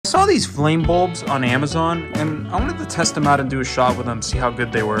saw these flame bulbs on Amazon, and I wanted to test them out and do a shot with them, see how good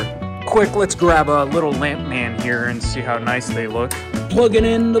they were. Quick, let's grab a little lamp man here and see how nice they look. Plugging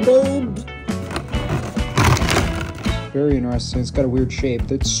in the bulbs. Very interesting. It's got a weird shape.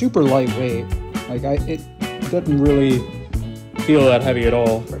 It's super lightweight. Like it doesn't really feel that heavy at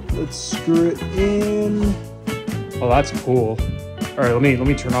all. Let's screw it in. Oh, that's cool. All right, let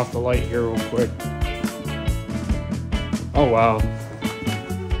me turn off the light here real quick. Oh wow.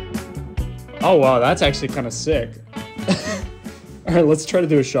 Oh wow, that's actually kind of sick. All right, let's try to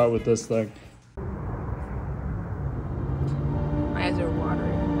do a shot with this thing.